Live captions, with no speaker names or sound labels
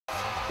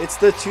It's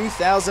the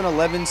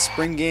 2011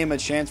 spring game, a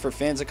chance for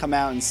fans to come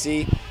out and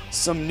see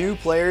some new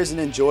players and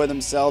enjoy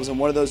themselves. And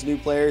one of those new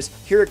players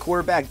here at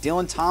quarterback,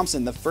 Dylan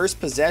Thompson, the first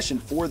possession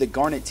for the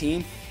Garnet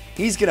team.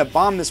 He's going to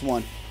bomb this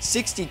one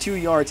 62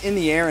 yards in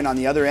the air, and on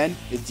the other end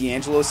is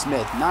D'Angelo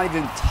Smith, not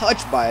even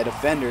touched by a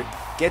defender,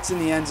 gets in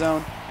the end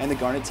zone, and the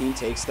Garnet team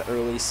takes the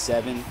early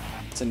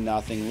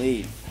 7-0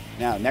 lead.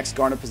 Now, next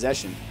Garnet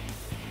possession.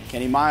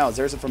 Kenny Miles,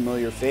 there's a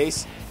familiar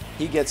face.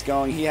 He gets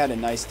going. He had a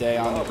nice day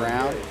on the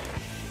ground.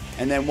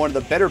 And then one of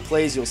the better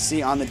plays you'll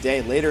see on the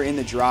day later in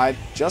the drive,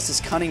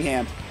 Justice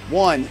Cunningham,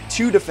 1,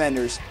 2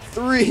 defenders,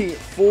 3,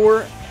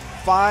 4,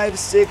 5,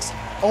 6,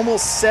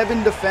 almost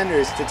 7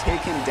 defenders to take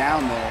him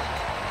down there.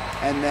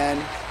 And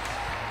then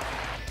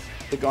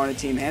the Garnet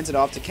team hands it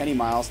off to Kenny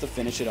Miles to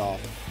finish it off.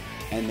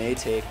 And they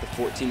take the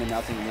 14-0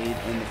 lead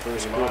in the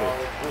first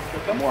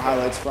quarter. More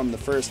highlights from the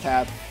first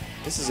half.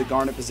 This is a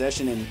Garnet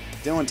possession, and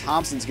Dylan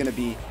Thompson's going to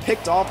be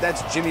picked off.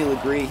 That's Jimmy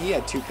Legree. He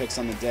had 2 picks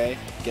on the day,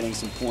 getting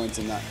some points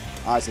in the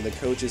eyes of the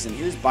coaches. And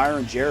here's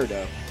Byron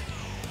Gerardo.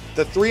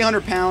 The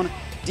 300-pound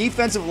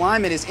defensive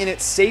lineman is in at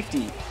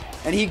safety,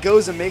 and he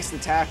goes and makes the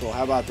tackle.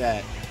 How about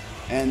that?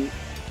 And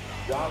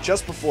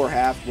just before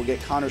half, we'll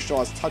get Connor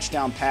Shaw's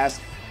touchdown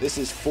pass. This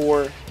is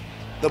for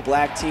the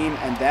black team,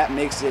 and that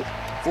makes it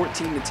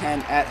 14-10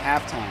 at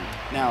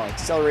halftime. Now,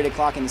 accelerated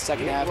clock in the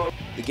second half.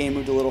 The game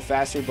moved a little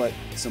faster, but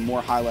some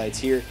more highlights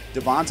here.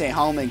 Devontae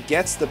Hallman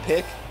gets the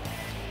pick,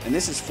 and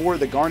this is for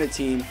the Garnet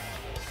team.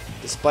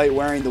 Despite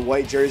wearing the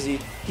white jersey,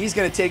 he's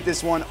going to take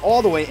this one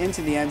all the way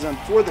into the end zone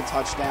for the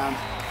touchdown.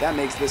 That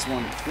makes this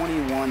one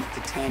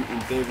 21-10 in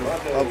favor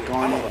of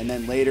Garnet. And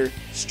then later,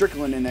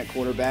 Strickland in at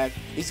quarterback.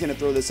 He's going to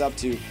throw this up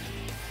to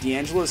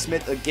D'Angelo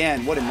Smith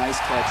again. What a nice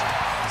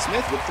catch.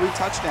 Smith with 3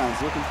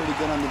 touchdowns, looking pretty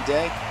good on the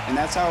day, and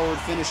that's how it would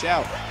finish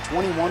out.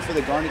 21 for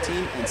the Garnet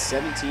team and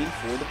 17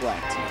 for the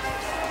black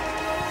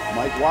team.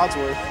 Mike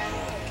Wadsworth,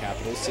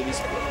 Capital City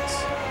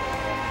Sports.